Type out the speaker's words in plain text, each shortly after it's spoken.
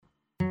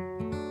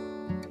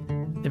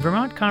The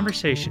Vermont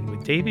Conversation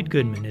with David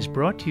Goodman is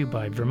brought to you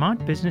by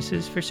Vermont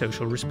Businesses for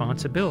Social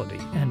Responsibility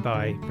and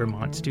by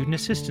Vermont Student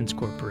Assistance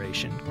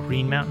Corporation,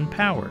 Green Mountain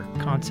Power,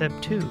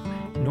 Concept 2,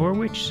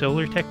 Norwich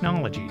Solar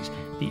Technologies,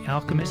 The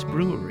Alchemist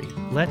Brewery,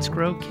 Let's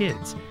Grow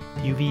Kids,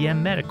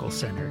 UVM Medical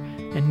Center,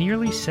 and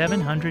nearly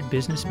 700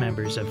 business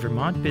members of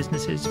Vermont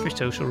Businesses for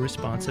Social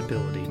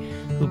Responsibility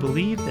who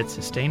believe that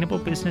sustainable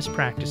business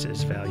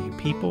practices value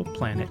people,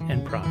 planet,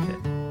 and profit.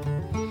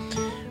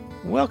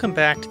 Welcome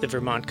back to the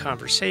Vermont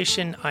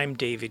Conversation. I'm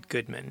David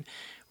Goodman.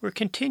 We're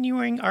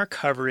continuing our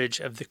coverage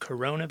of the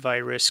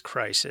coronavirus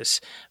crisis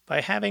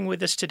by having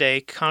with us today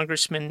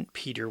Congressman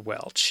Peter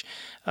Welch.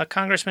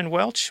 Congressman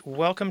Welch,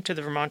 welcome to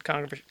the Vermont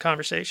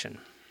Conversation.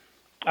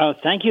 Oh,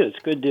 thank you. It's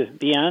good to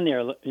be on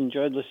there.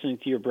 Enjoyed listening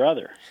to your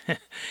brother.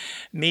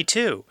 Me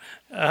too.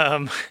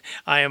 I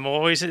am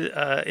always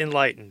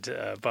enlightened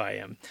by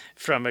him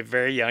from a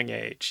very young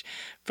age.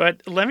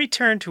 But let me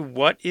turn to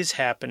what is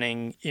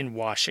happening in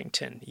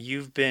Washington.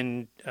 You've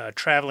been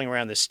traveling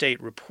around the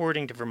state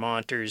reporting to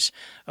Vermonters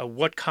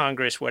what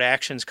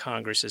actions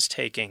Congress is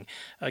taking.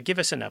 Give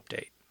us an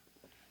update.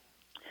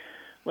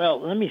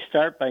 Well, let me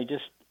start by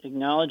just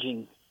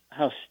acknowledging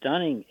how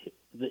stunning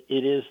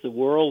it is the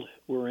world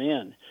we're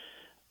in.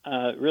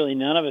 Really,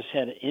 none of us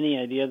had any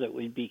idea that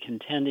we'd be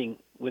contending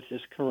with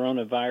this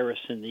coronavirus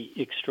and the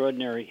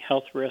extraordinary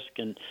health risk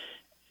and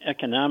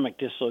economic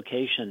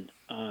dislocation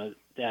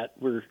that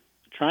we're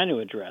trying to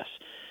address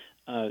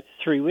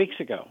 3 weeks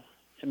ago.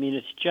 I mean,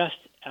 it's just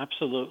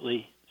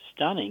absolutely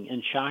stunning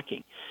and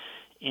shocking.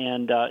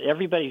 And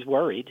everybody's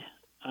worried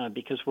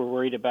because we're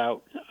worried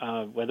about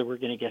whether we're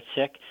going to get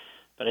sick.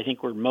 But I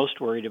think we're most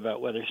worried about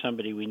whether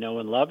somebody we know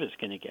and love is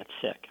going to get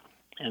sick.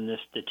 And the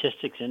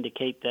statistics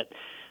indicate that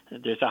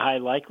there's a high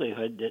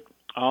likelihood that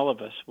all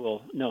of us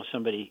will know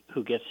somebody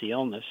who gets the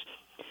illness,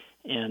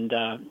 and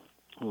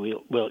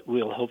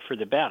we'll hope for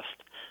the best.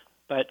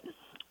 But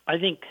I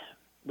think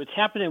what's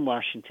happened in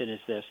Washington is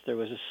this. There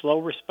was a slow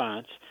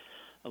response,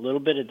 a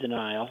little bit of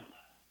denial,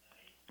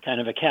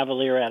 kind of a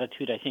cavalier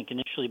attitude, I think,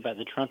 initially by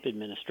the Trump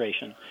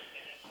administration.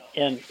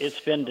 And it's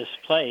been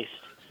displaced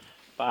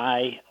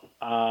by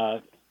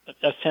a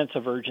sense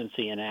of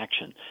urgency and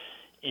action.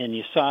 And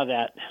you saw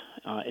that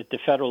at the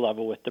federal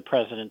level with the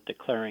president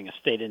declaring a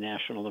state of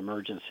national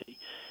emergency.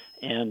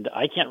 And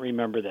I can't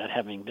remember that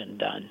having been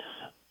done.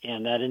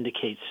 And that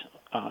indicates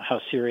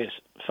how serious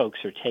folks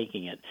are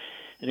taking it.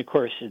 And, of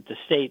course, at the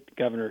state,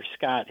 Governor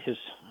Scott has,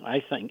 I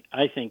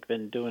think,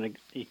 been doing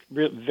a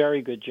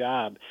very good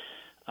job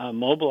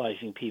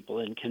mobilizing people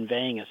and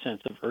conveying a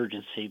sense of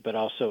urgency, but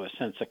also a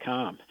sense of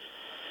calm.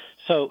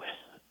 So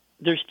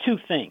there's two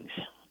things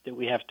that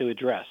we have to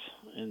address,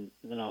 and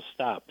then I'll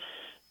stop.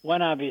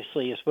 One,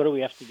 obviously, is what do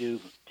we have to do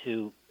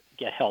to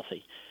get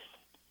healthy?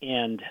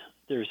 And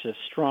there's a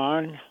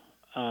strong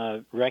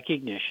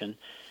recognition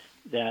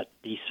that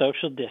the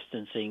social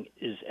distancing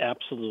is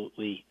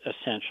absolutely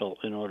essential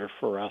in order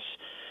for us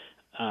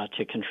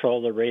to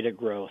control the rate of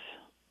growth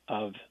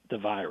of the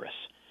virus.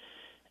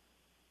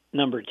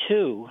 Number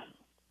two,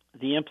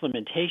 the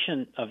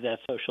implementation of that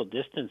social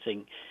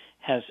distancing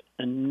has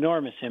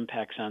enormous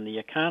impacts on the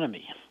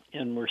economy.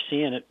 And we're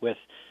seeing it with,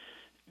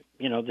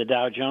 the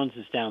Dow Jones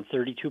is down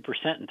 32%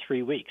 in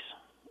 3 weeks.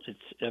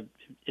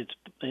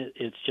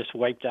 It's just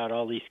wiped out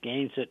all these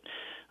gains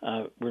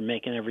that were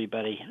making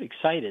everybody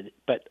excited.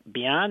 But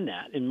beyond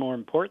that, and more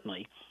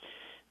importantly,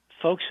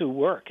 folks who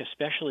work,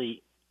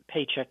 especially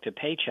paycheck to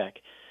paycheck,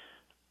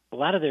 a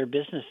lot of their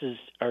businesses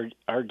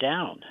are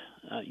down.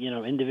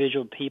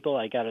 Individual people.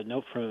 I got a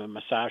note from a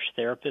massage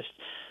therapist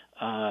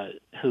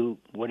who,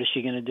 what is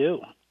she going to do?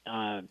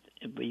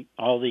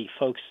 All the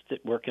folks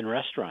that work in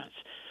restaurants,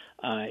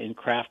 in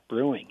craft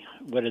brewing,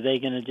 what are they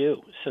going to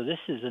do? So this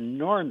is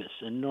enormous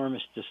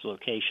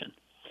dislocation.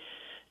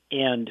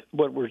 And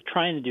what we're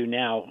trying to do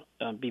now,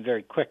 be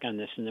very quick on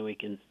this and then we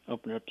can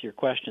open it up to your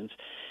questions,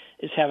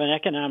 is have an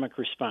economic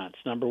response.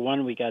 Number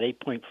one, we got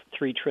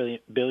 $8.3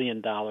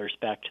 billion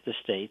back to the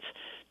states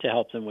to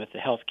help them with the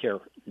health care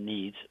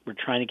needs. We're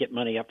trying to get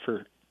money up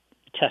for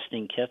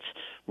testing kits.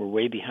 We're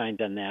way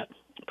behind on that.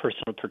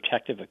 Personal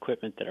protective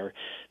equipment that our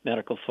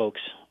medical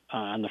folks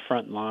on the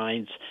front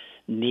lines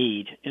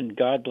need. And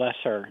God bless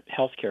our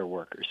healthcare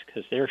workers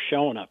because they're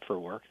showing up for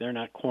work. They're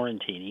not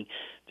quarantining.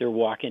 They're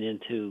walking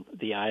into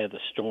the eye of the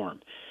storm.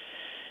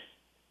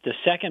 The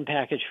second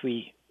package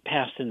we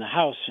passed in the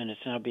House, and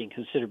it's now being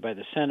considered by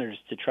the senators,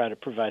 to try to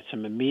provide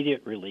some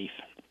immediate relief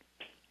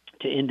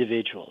to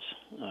individuals,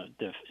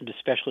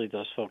 especially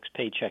those folks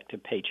paycheck to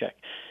paycheck.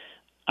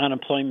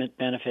 Unemployment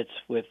benefits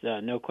with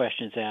no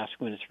questions asked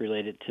when it's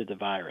related to the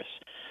virus.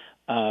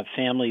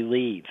 Family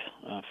leave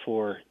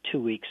for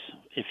 2 weeks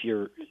if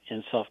you're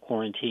in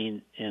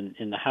self-quarantine. And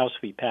in the House,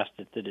 we passed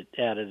it that it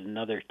added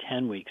another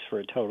 10 weeks for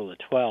a total of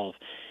 12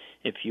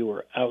 if you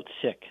were out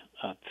sick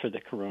for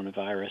the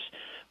coronavirus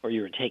or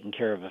you were taking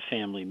care of a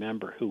family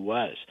member who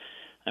was.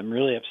 I'm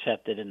really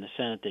upset that in the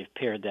Senate they've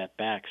pared that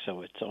back,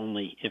 so it's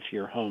only if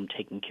you're home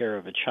taking care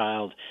of a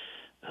child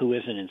who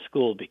isn't in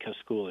school because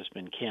school has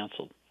been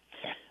canceled.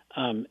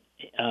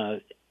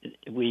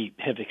 we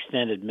have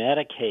extended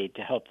Medicaid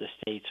to help the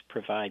states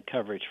provide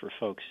coverage for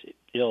folks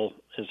ill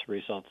as a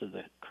result of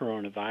the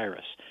coronavirus.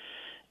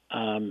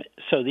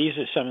 So these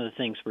are some of the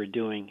things we're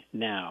doing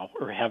now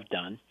or have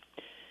done.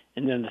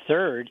 And then the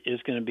third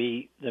is going to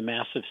be the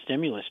massive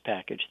stimulus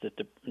package that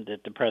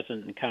the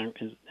President and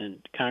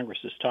Congress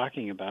is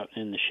talking about,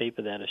 and the shape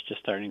of that is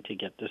just starting to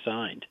get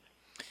designed.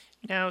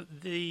 Now,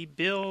 the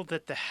bill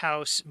that the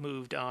House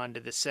moved on to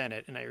the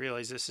Senate, and I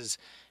realize this is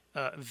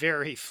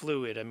very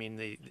fluid. I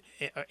mean,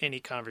 any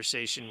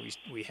conversation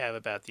we have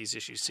about these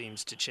issues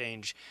seems to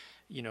change,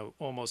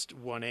 almost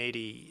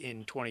 180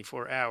 in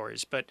 24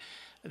 hours. But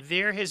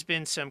there has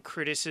been some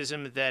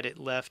criticism that it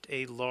left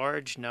a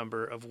large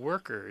number of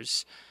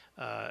workers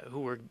who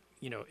were,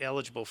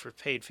 eligible for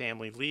paid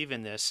family leave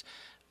in this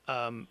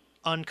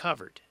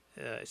uncovered.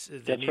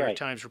 The New York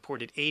Times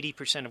reported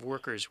 80% of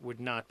workers would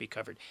not be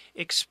covered.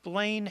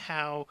 Explain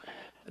how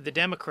the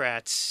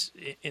Democrats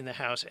in the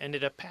House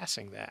ended up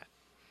passing that.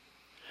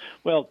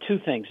 Well, two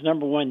things.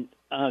 Number one,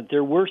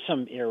 there were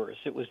some errors.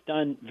 It was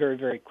done very,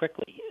 very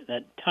quickly.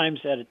 That Times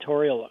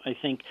editorial, I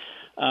think,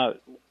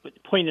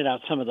 pointed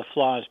out some of the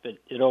flaws, but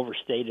it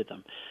overstated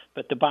them.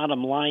 But the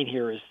bottom line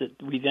here is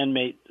that we then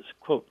made,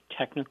 quote,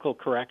 technical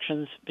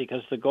corrections,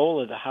 because the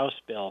goal of the House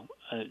bill,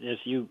 as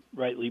you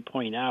rightly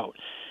point out,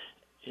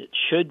 it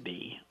should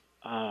be,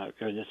 or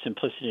the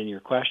simplicity in your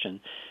question,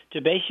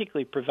 to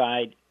basically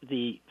provide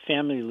the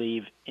family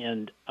leave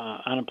and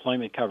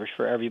unemployment coverage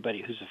for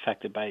everybody who's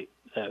affected by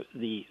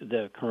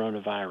the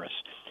coronavirus.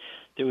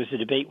 There was a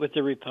debate with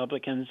the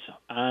Republicans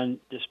on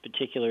this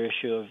particular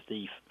issue of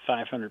the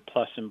 500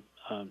 plus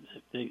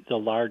the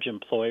large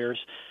employers,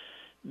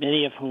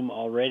 many of whom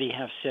already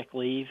have sick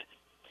leave.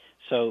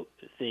 So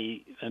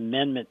the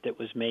amendment that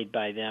was made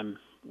by them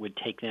would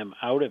take them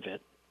out of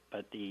it.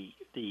 But the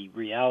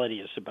reality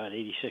is about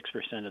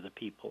 86% of the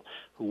people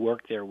who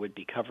work there would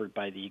be covered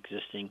by the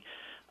existing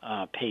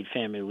paid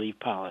family leave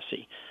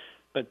policy.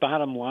 But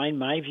bottom line,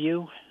 my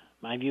view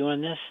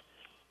on this,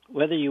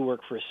 whether you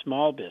work for a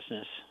small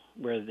business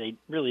where they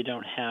really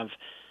don't have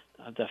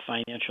the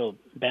financial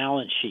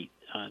balance sheet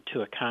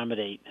to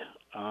accommodate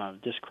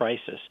this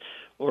crisis,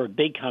 or a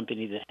big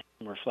company that has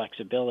more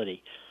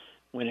flexibility,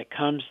 when it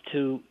comes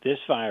to this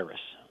virus,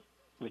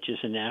 which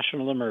is a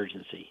national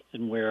emergency,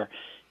 and where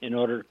in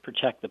order to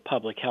protect the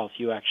public health,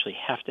 you actually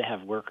have to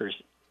have workers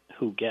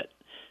who get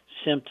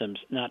symptoms,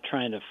 not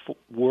trying to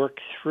work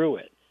through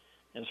it,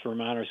 as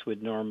Vermonters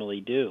would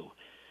normally do,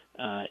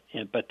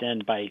 but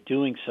then by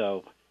doing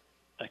so,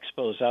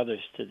 expose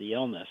others to the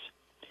illness.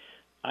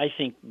 I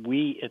think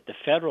we at the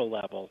federal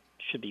level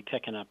should be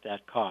picking up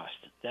that cost.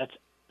 That's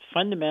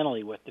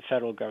fundamentally what the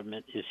federal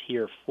government is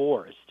here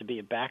for, is to be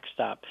a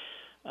backstop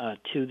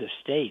to the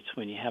states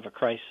when you have a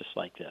crisis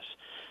like this.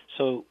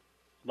 So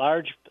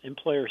large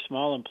employer,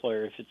 small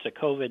employer, if it's a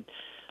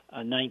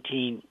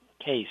COVID-19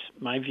 case,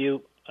 my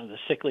view, the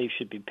sick leave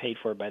should be paid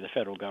for by the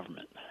federal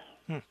government.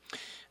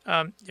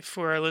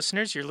 For our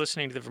listeners, you're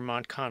listening to the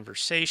Vermont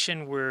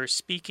Conversation. We're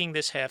speaking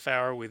this half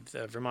hour with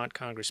Vermont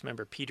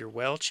Congressmember Peter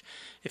Welch.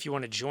 If you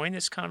want to join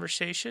this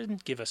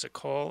conversation, give us a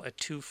call at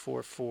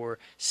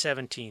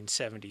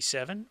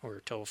 244-1777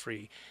 or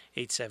toll-free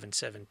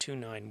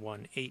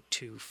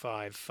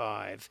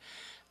 877-291-8255.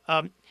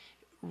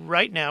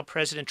 Right now,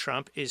 President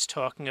Trump is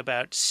talking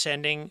about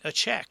sending a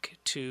check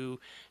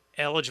to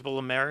eligible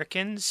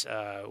Americans.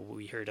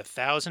 We heard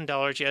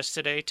 $1,000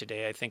 yesterday.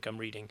 Today, I think I'm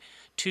reading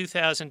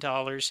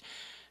 $2,000.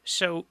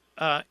 So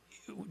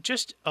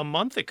just a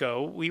month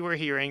ago, we were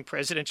hearing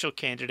presidential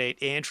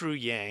candidate Andrew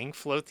Yang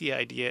float the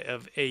idea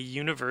of a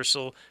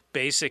universal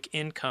basic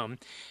income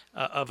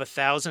of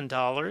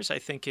 $1,000. I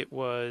think it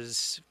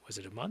was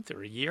it a month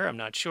or a year? I'm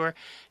not sure.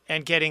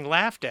 And getting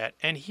laughed at.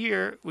 And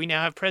here we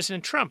now have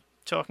President Trump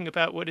talking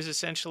about what is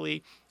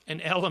essentially an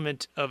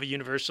element of a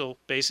universal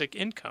basic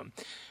income.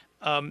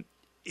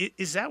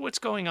 Is that what's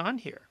going on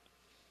here?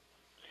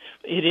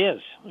 It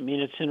is. I mean,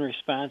 it's in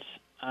response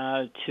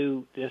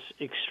to this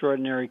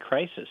extraordinary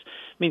crisis.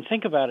 I mean,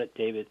 think about it,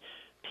 David.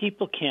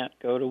 People can't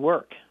go to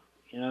work.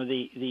 You know,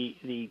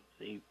 the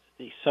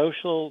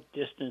social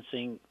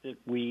distancing that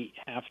we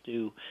have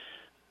to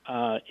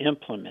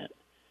implement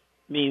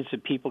means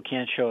that people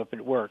can't show up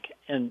at work.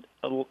 And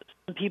some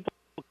people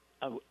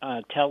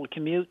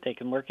telecommute, they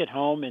can work at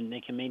home and they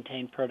can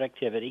maintain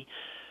productivity,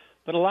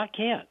 but a lot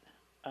can't.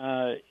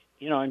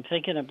 I'm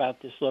thinking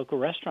about this local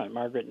restaurant.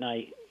 Margaret and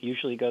I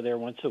usually go there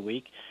once a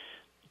week,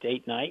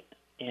 date night,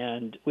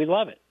 and we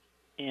love it.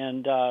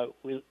 And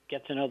we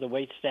get to know the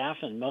wait staff,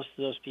 and most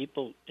of those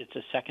people, it's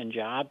a second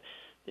job.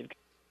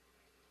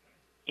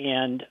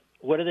 And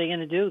what are they going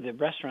to do? The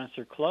restaurants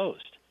are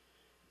closed.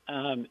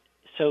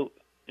 So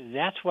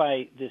that's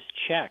why this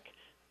check,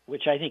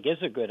 which I think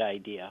is a good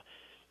idea,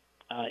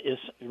 as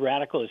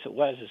radical as it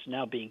was, is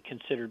now being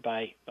considered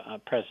by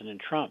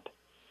President Trump.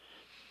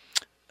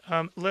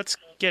 Let's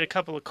get a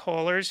couple of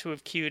callers who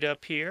have queued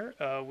up here.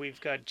 We've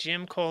got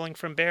Jim calling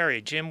from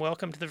Barrie. Jim,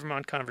 welcome to the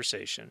Vermont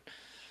Conversation.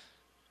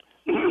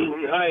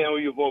 Hi, how are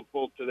you both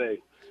today?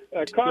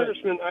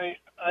 Congressman,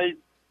 I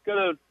got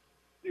a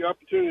the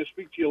opportunity to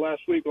speak to you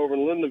last week over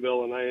in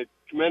Lindenville, and I had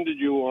commended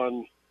you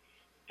on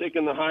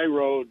taking the high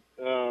road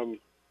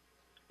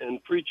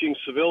and preaching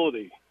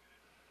civility.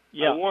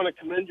 Yeah. I want to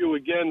commend you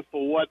again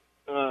for what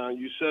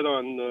you said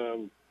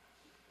on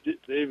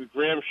David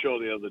Graham's show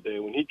the other day.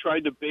 When he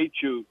tried to bait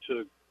you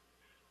to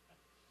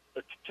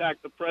attack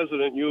the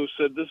president, you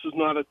said this is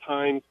not a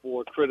time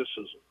for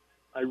criticism.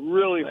 I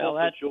really hope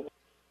that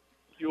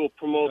you'll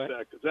promote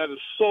that, because that is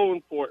so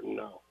important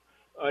now.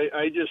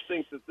 I just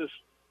think that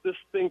this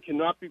thing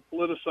cannot be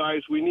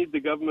politicized. We need the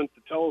government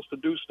to tell us to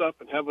do stuff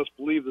and have us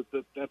believe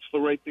that that's the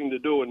right thing to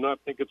do and not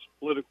think it's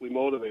politically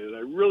motivated. I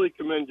really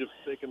commend you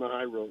for taking the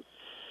high road.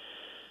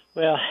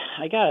 Well,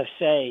 I gotta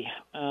say,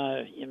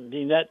 I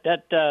mean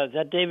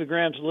that David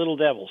Graham's a little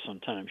devil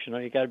sometimes. You know,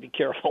 you got to be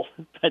careful.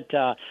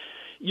 But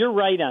you're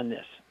right on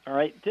this. All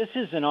right, this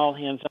is an all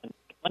hands on.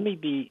 Let me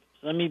be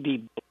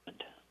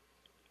blunt.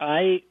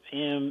 I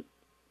am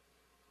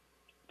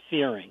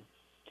fearing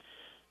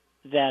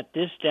that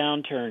this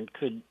downturn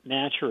could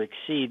match or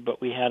exceed what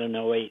we had in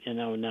 08 and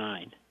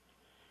 09.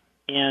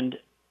 And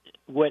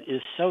what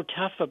is so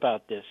tough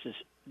about this is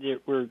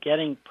that we're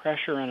getting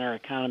pressure on our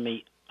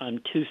economy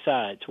on two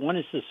sides. One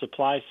is the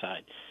supply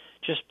side,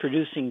 just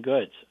producing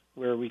goods,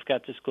 where we've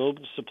got this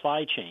global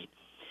supply chain.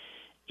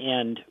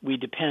 And we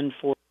depend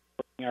for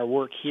our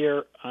work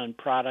here on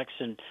products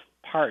and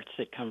parts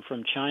that come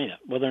from China.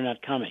 Well, they're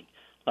not coming.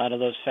 A lot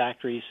of those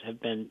factories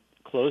have been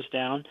closed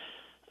down.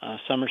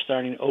 Some are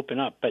starting to open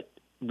up, but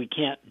we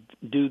can't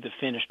do the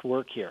finished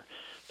work here.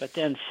 But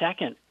then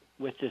second,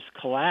 with this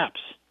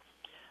collapse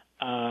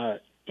and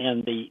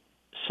the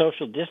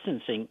social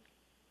distancing,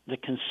 the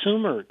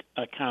consumer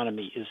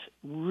economy is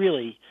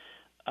really,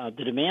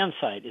 the demand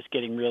side is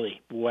getting really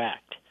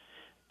whacked.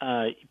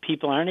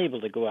 People aren't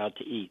able to go out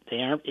to eat. They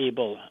aren't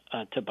able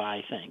to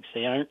buy things.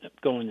 They aren't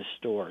going to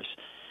stores.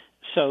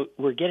 So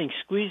we're getting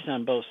squeezed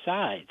on both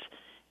sides.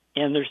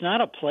 And there's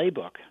not a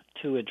playbook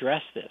to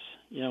address this.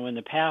 You know, in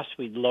the past,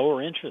 we'd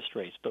lower interest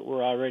rates, but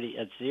we're already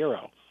at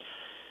zero.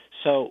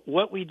 So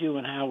what we do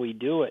and how we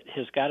do it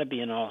has got to be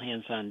an all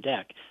hands on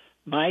deck.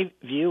 My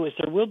view is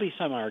there will be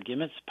some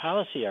arguments,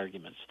 policy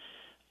arguments,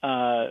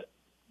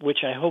 which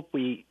I hope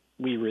we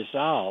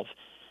resolve.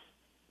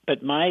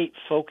 But my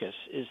focus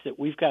is that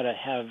we've got to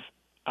have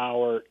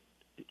our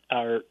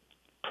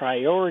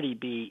priority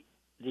be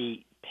the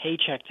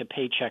paycheck to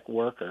paycheck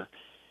worker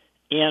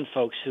and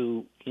folks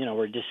who, you know,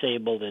 are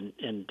disabled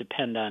and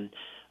depend on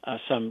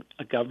some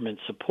government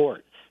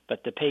support.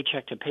 But the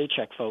paycheck to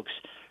paycheck folks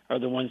are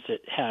the ones that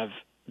have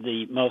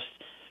the most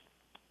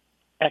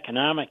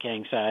economic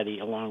anxiety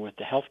along with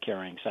the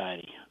healthcare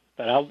anxiety.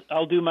 But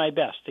I'll do my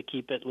best to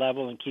keep it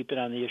level and keep it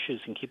on the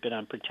issues and keep it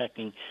on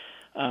protecting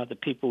the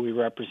people we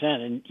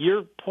represent. And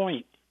your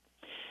point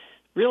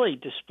really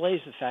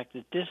displays the fact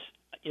that this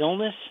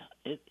illness,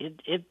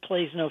 it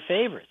plays no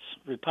favorites.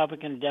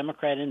 Republican,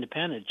 Democrat,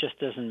 Independent, it just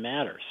doesn't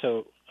matter.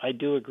 So I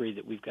do agree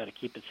that we've got to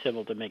keep it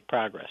civil to make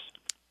progress.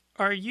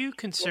 Are you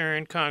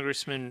concerned,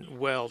 Congressman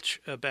Welch,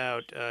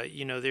 about,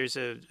 there's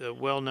a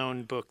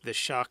well-known book, The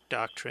Shock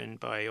Doctrine,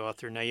 by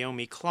author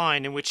Naomi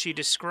Klein, in which she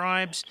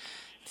describes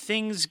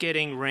things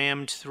getting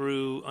rammed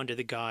through under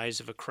the guise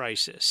of a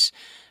crisis.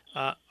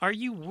 Are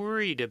you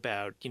worried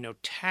about,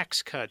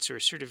 tax cuts or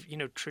sort of,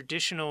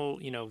 traditional,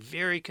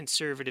 very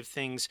conservative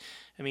things?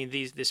 I mean,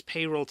 this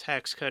payroll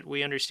tax cut,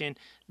 we understand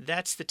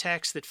that's the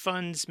tax that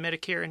funds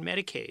Medicare and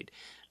Medicaid.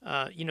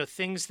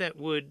 Things that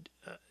would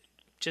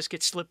just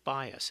get slipped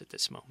by us at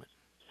this moment.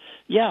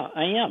 Yeah,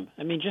 I am.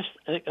 I mean,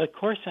 of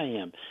course I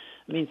am.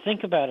 I mean,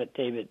 think about it,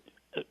 David.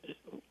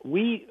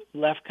 We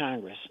left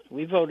Congress.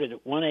 We voted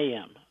at 1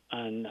 a.m.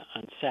 on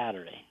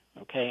Saturday,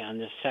 okay, on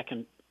this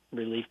second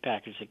relief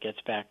package that gets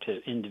back to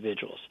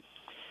individuals.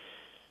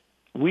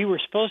 We were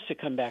supposed to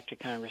come back to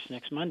Congress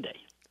next Monday.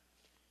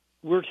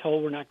 We're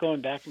told we're not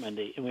going back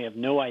Monday, and we have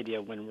no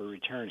idea when we're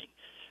returning.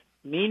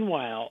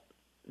 Meanwhile,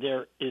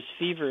 there is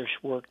feverish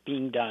work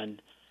being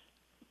done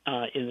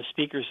in the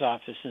Speaker's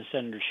office and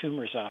Senator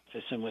Schumer's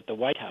office and with the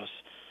White House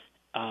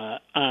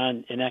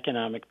on an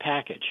economic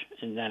package,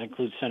 and that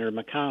includes Senator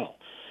McConnell.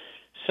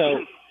 So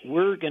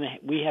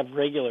we have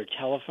regular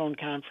telephone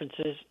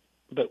conferences,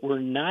 but we're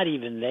not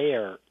even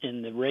there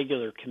in the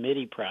regular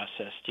committee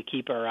process to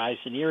keep our eyes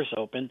and ears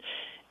open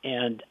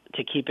and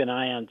to keep an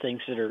eye on things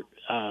that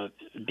are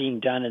being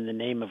done in the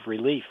name of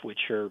relief,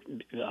 which are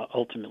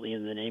ultimately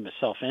in the name of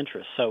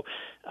self-interest. So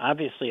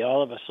obviously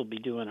all of us will be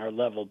doing our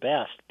level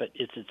best, but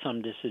it's at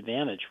some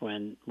disadvantage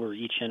when we're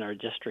each in our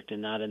district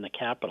and not in the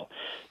Capitol.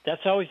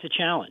 That's always a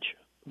challenge.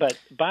 But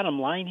bottom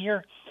line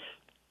here,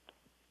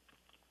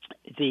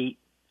 the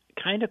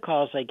kind of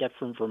calls I get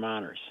from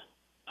Vermonters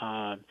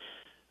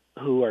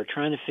who are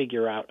trying to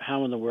figure out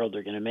how in the world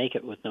they're going to make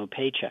it with no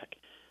paycheck,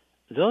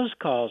 those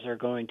calls are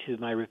going to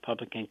my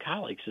Republican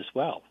colleagues as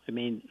well. I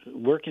mean,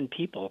 working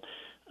people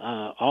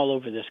all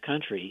over this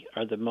country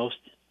are the most,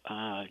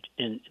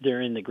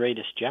 they're in the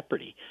greatest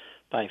jeopardy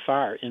by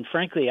far. And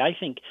frankly, I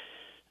think,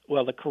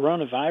 the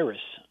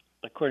coronavirus,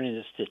 according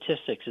to the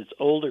statistics, it's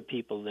older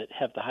people that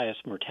have the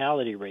highest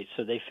mortality rate,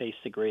 so they face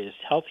the greatest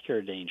health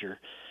care danger.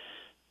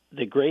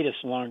 the greatest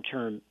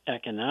long-term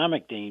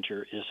economic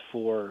danger is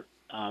for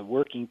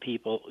working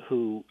people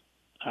who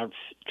are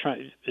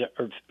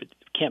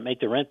can't make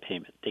the rent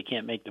payment. They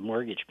can't make the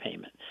mortgage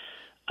payment.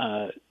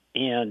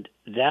 And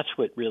that's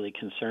what really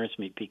concerns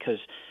me, because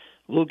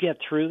we'll get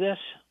through this,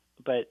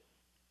 but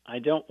I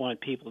don't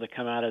want people to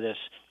come out of this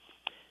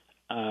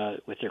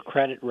with their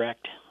credit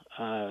wrecked,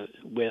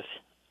 with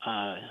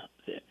an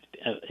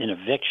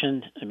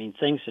eviction. I mean,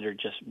 things that are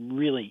just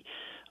really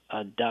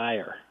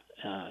dire.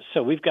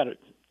 So we've got to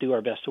do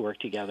our best to work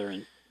together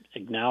and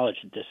acknowledge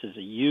that this is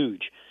a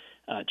huge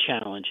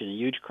challenge and a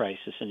huge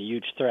crisis and a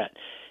huge threat.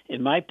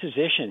 And my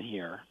position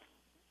here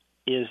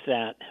is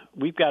that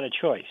we've got a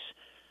choice.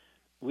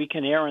 We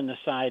can err on the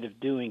side of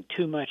doing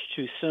too much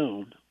too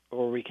soon,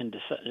 or we can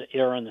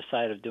err on the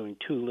side of doing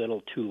too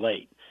little too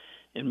late.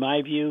 In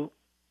my view,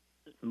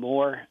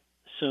 more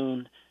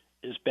soon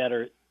is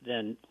better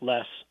than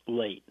less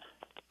late.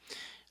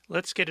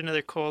 Let's get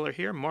another caller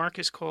here. Mark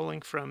is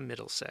calling from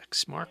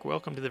Middlesex. Mark,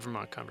 welcome to the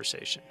Vermont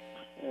Conversation.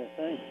 Yeah,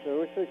 thanks. I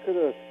wish I could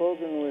have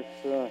spoken with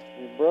your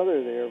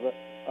brother there, but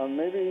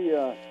maybe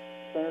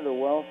Senator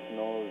Welch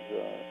knows.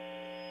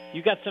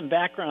 You got some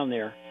background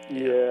there.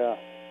 Yeah.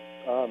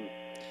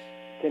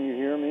 Can you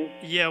hear me?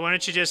 Yeah, why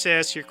don't you just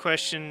ask your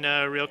question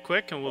real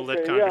quick, and we'll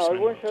let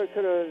Congressman... Yeah, I wish I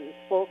could have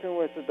spoken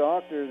with the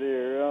doctor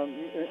there.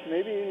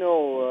 Maybe you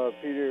know,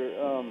 Peter,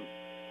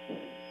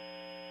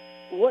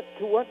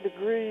 to what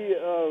degree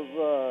of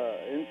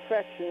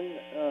infection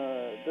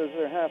does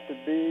there have to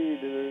be?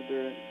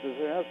 Does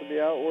there have to be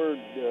outward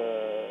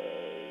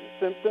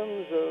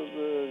symptoms of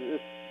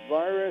this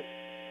virus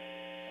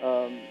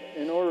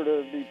in order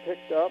to be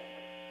picked up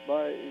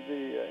by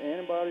the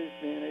antibodies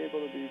being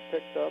able to be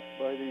picked up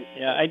by these?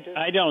 Yeah,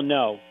 I don't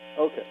know.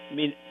 Okay. I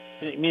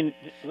mean,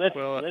 let's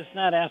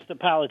not ask the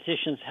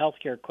politicians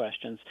healthcare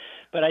questions,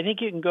 but I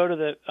think you can go to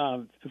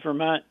the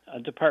Vermont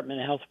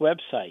Department of Health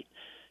website,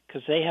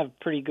 because they have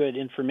pretty good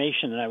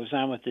information. And I was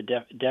on with the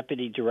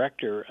deputy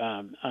director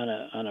on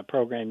a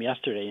program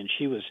yesterday, and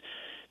she was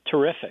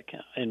terrific.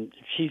 And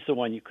she's the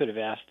one you could have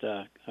asked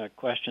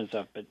questions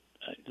of, but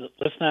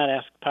let's not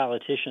ask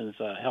politicians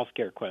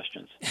healthcare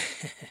questions.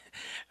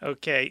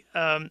 Okay.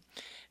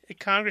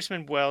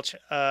 Congressman Welch,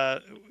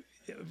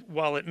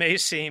 while it may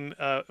seem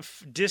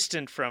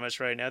distant from us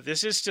right now,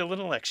 this is still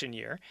an election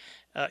year.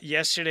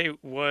 Yesterday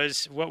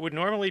was what would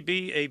normally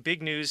be a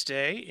big news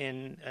day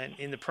in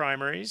the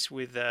primaries,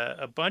 with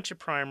a bunch of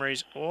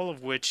primaries, all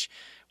of which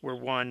were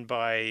won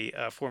by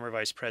former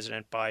Vice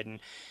President Biden.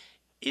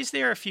 Is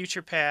there a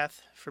future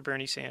path for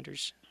Bernie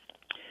Sanders?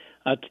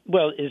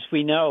 Well, as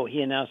we know,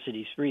 he announced that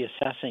he's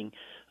reassessing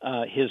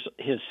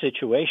his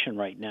situation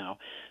right now.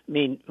 I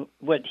mean,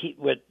 what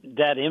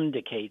that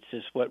indicates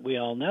is what we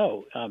all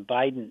know.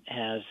 Biden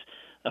has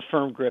a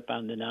firm grip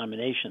on the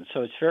nomination,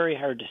 so it's very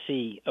hard to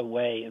see a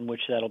way in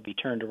which that'll be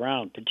turned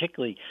around,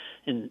 particularly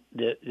in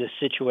the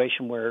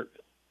situation where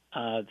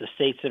the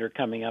states that are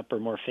coming up are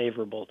more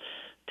favorable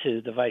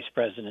to the vice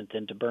president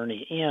than to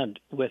Bernie, and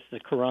with the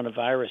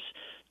coronavirus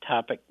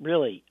topic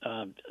really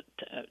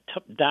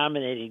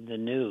dominating the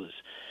news.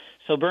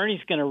 So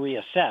Bernie's going to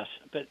reassess,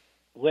 but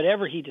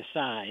whatever he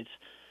decides,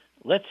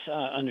 let's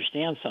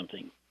understand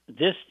something.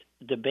 This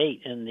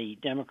debate in the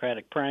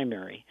Democratic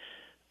primary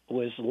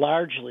was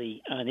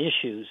largely on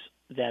issues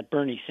that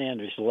Bernie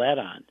Sanders led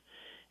on,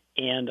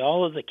 and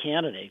all of the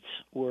candidates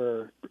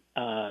were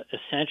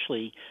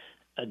essentially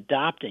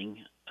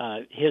adopting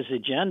his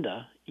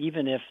agenda,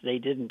 even if they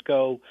didn't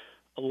go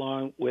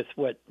along with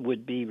what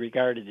would be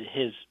regarded as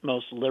his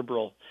most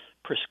liberal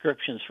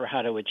prescriptions for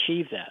how to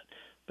achieve that.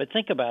 But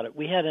think about it.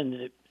 We had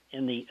in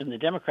the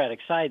Democratic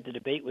side, the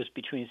debate was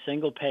between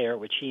single payer,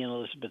 which he and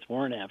Elizabeth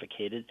Warren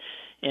advocated,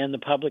 and the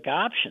public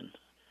option,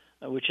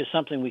 which is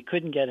something we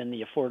couldn't get in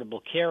the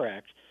Affordable Care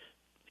Act.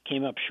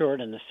 Came up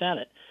short in the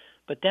Senate.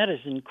 But that is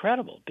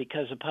incredible,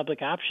 because a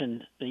public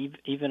option,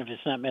 even if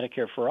it's not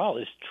Medicare for all,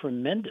 is a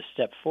tremendous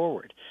step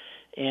forward.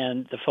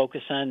 And the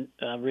focus on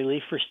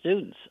relief for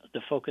students, the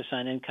focus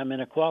on income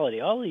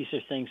inequality, all these are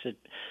things that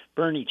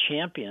Bernie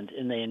championed,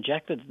 and they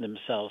injected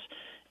themselves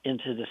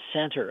into the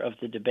center of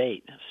the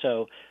debate.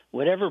 So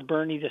whatever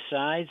Bernie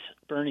decides,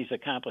 Bernie's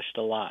accomplished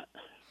a lot.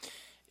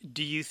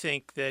 Do you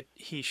think that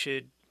he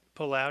should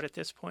pull out at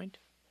this point?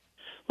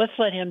 Let's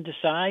let him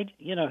decide.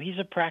 You know, he's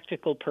a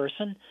practical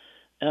person.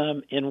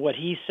 And what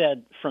he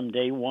said from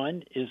day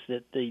one is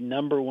that the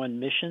number one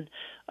mission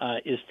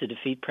is to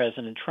defeat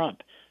President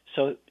Trump.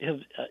 So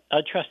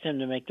I trust him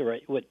to make the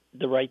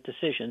right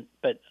decision,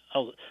 but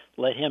I'll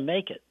let him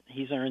make it.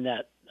 He's earned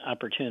that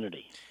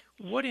opportunity.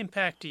 What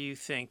impact do you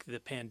think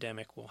the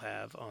pandemic will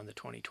have on the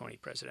 2020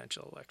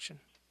 presidential election?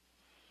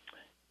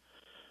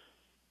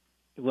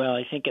 Well,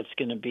 I think it's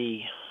going to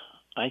be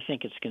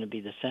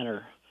the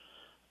center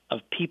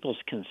of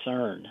people's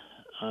concern,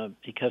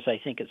 because I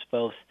think it's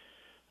both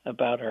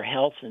about our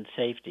health and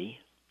safety,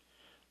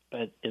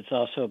 but it's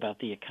also about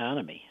the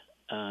economy.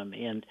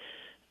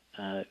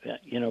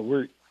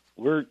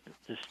 We're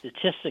the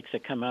statistics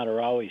that come out are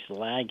always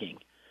lagging,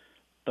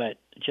 but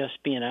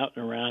just being out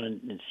and around,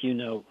 and as you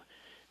know,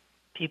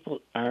 people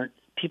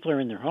people are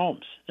in their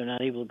homes. They're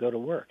not able to go to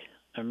work.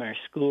 Our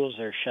schools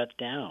are shut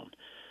down.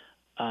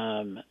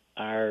 All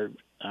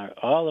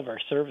of our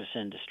service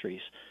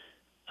industries,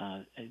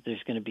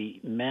 there's going to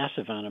be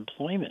massive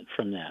unemployment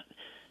from that.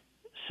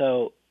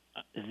 So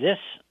this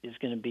is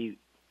going to be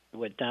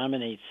what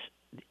dominates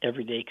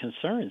everyday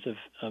concerns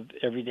of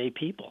everyday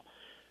people.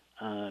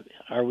 Are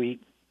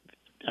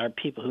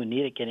people who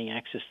need it getting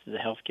access to the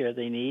health care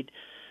they need?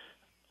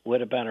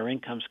 What about our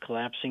incomes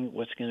collapsing?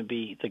 What's going to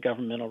be the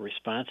governmental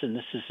response? And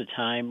this is a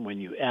time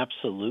when you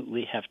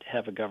absolutely have to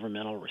have a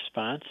governmental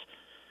response.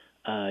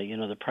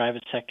 The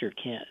private sector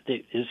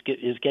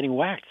is getting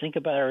whacked. Think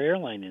about our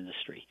airline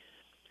industry.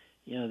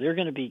 They're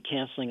going to be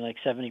canceling like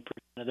 70%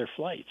 of their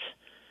flights.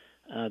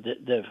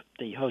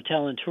 The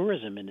hotel and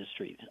tourism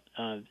industry,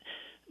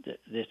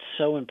 it's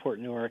so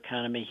important to our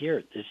economy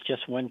here. It's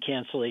just one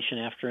cancellation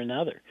after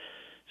another.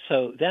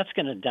 So that's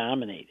going to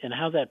dominate. And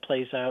how that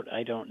plays out,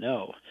 I don't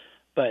know.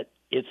 But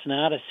it's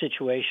not a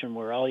situation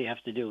where all you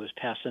have to do is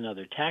pass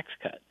another tax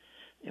cut,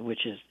 which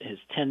has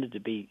tended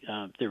to be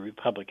the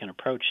Republican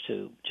approach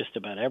to just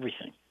about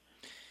everything.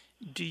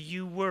 Do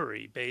you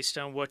worry, based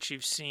on what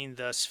you've seen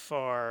thus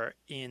far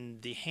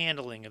in the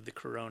handling of the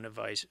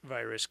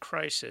coronavirus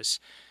crisis,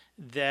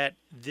 that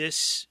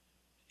this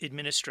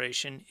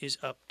administration is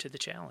up to the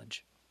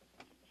challenge?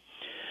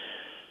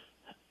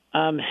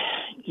 I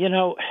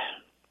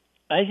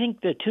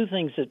think the two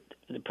things that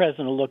the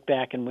president will look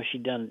back and wish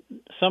he'd done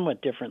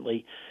somewhat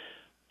differently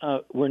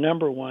were,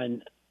 number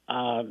one,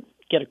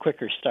 get a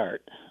quicker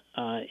start,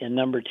 and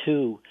number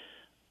two,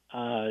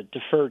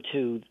 defer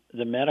to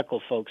the medical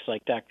folks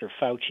like Dr.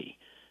 Fauci,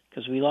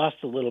 because we lost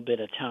a little bit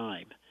of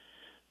time.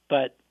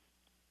 But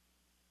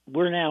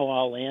we're now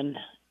all in,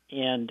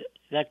 and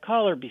that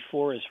caller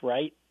before is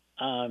right.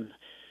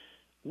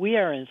 We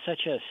are in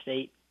such a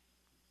state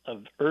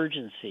of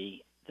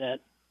urgency that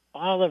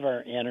all of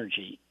our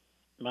energy,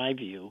 my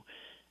view,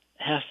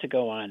 has to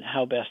go on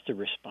how best to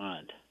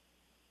respond.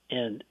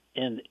 And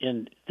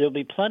there'll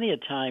be plenty of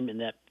time in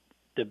that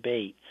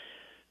debate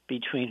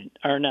between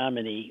our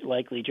nominee,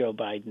 likely Joe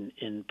Biden,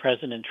 and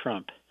President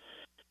Trump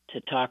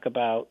to talk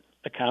about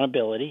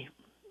accountability,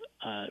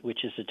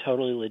 which is a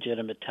totally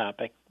legitimate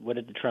topic. What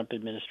did the Trump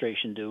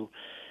administration do,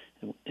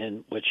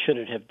 and what should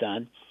it have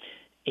done,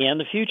 and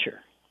the future.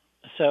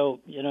 So,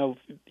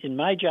 in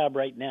my job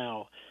right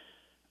now,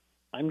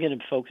 I'm going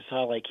to focus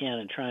all I can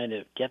on trying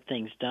to get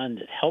things done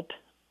that help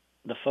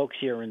the folks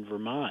here in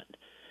Vermont,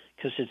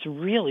 because it's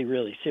really,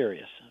 really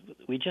serious.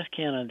 We just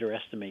can't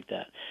underestimate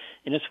that.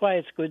 And it's why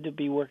it's good to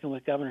be working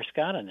with Governor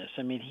Scott on this.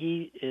 I mean,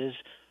 he is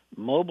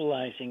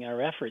mobilizing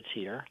our efforts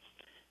here,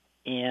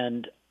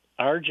 and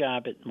our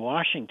job at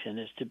Washington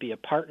is to be a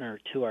partner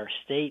to our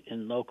state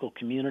and local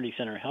communities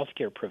and our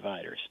healthcare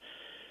providers.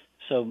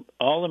 So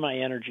all of my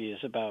energy is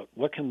about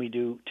what can we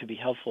do to be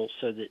helpful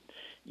so that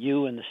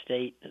you and the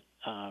state,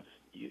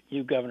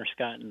 you, Governor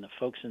Scott, and the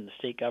folks in the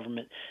state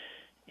government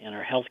and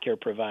our healthcare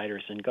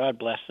providers, and God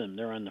bless them,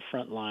 they're on the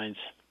front lines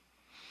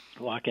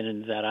walking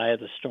into that eye of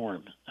the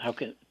storm. How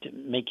can to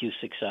make you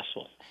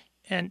successful?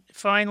 And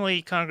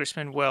finally,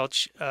 Congressman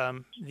Welch,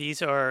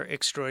 these are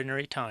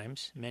extraordinary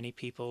times. Many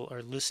people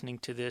are listening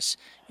to this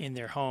in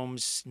their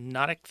homes,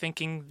 not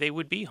thinking they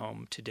would be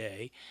home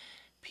today.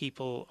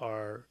 People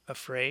are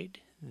afraid.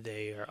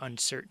 They are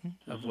uncertain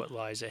of what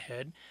lies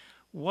ahead.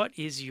 What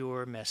is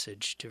your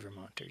message to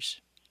Vermonters?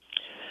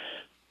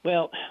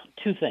 Well,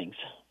 two things.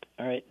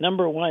 All right.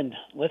 Number one,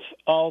 let's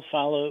all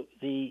follow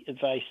the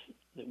advice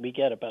that we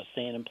get about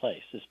staying in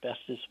place as best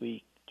as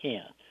we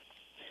can.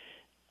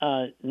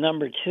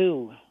 Number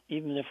two,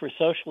 even if we're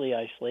socially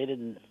isolated,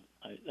 and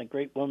a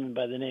great woman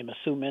by the name of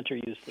Sue Mentor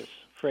used this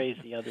phrase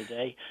the other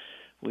day,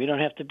 we don't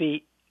have to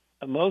be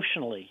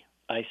emotionally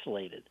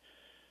isolated.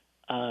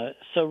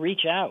 So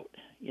reach out.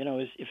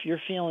 If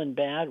you're feeling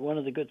bad, one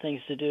of the good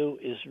things to do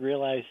is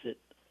realize that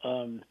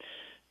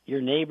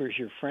your neighbors,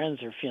 your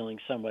friends are feeling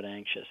somewhat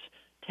anxious.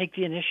 Take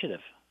the initiative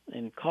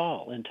and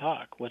call and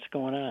talk. What's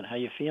going on? How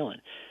you feeling?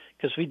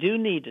 Because we do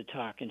need to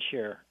talk and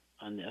share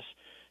on this,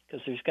 because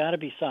there's got to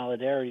be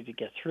solidarity to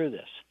get through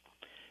this.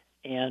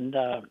 And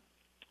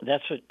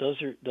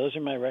those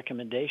are my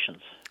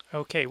recommendations.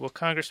 Okay. Well,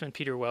 Congressman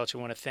Peter Welch, I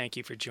want to thank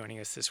you for joining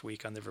us this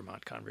week on the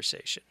Vermont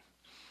Conversation.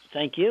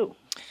 Thank you.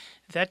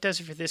 That does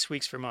it for this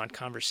week's Vermont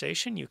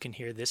Conversation. You can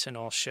hear this and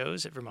all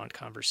shows at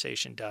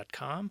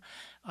vermontconversation.com.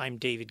 I'm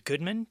David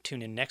Goodman.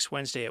 Tune in next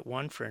Wednesday at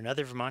 1 for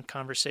another Vermont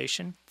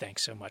Conversation.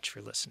 Thanks so much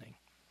for listening.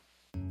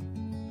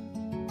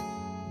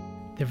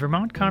 The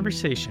Vermont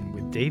Conversation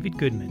with David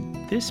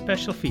Goodman. This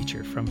special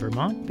feature from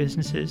Vermont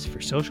Businesses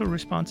for Social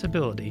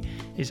Responsibility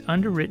is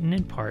underwritten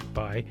in part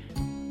by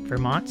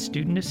Vermont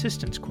Student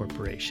Assistance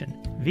Corporation.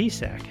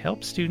 VSAC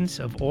helps students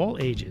of all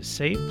ages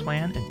save,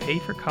 plan, and pay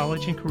for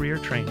college and career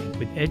training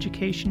with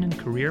education and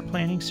career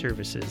planning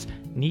services,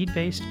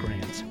 need-based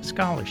grants,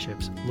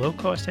 scholarships,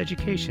 low-cost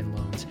education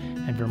loans,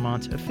 and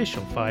Vermont's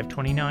official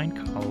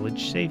 529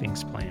 college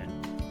savings plan.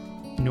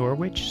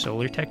 Norwich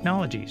Solar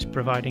Technologies,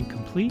 providing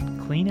complete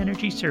clean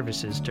energy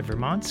services to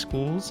Vermont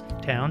schools,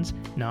 towns,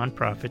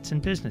 nonprofits,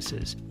 and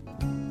businesses.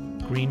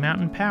 Green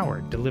Mountain Power,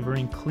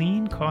 delivering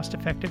clean,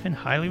 cost-effective, and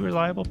highly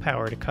reliable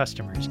power to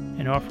customers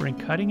and offering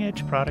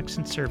cutting-edge products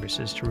and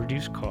services to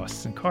reduce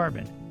costs and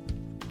carbon.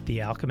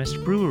 The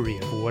Alchemist Brewery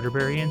of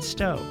Waterbury and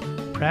Stowe,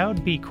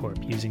 proud B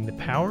Corp using the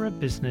power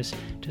of business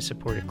to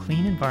support a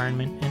clean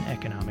environment and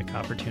economic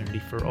opportunity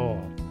for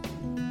all.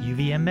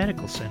 UVM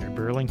Medical Center,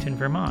 Burlington,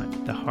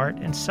 Vermont, the heart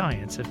and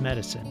science of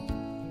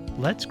medicine.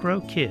 Let's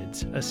Grow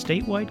Kids, a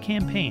statewide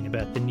campaign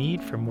about the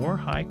need for more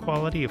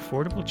high-quality,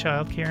 affordable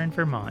childcare in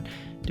Vermont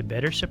to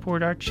better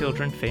support our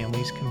children,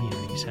 families,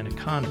 communities, and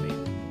economy.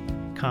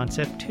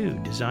 Concept 2,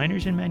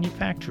 designers and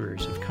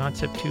manufacturers of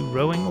Concept 2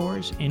 rowing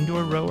oars,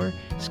 indoor rower,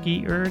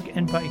 ski erg,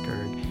 and bike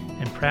erg,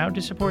 and proud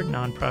to support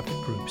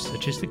nonprofit groups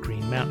such as the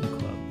Green Mountain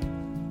Club.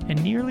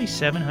 And nearly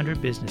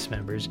 700 business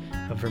members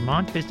of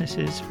Vermont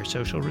Businesses for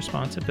Social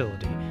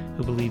Responsibility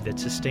who believe that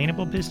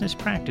sustainable business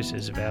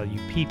practices value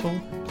people,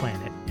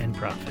 planet, and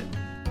profit.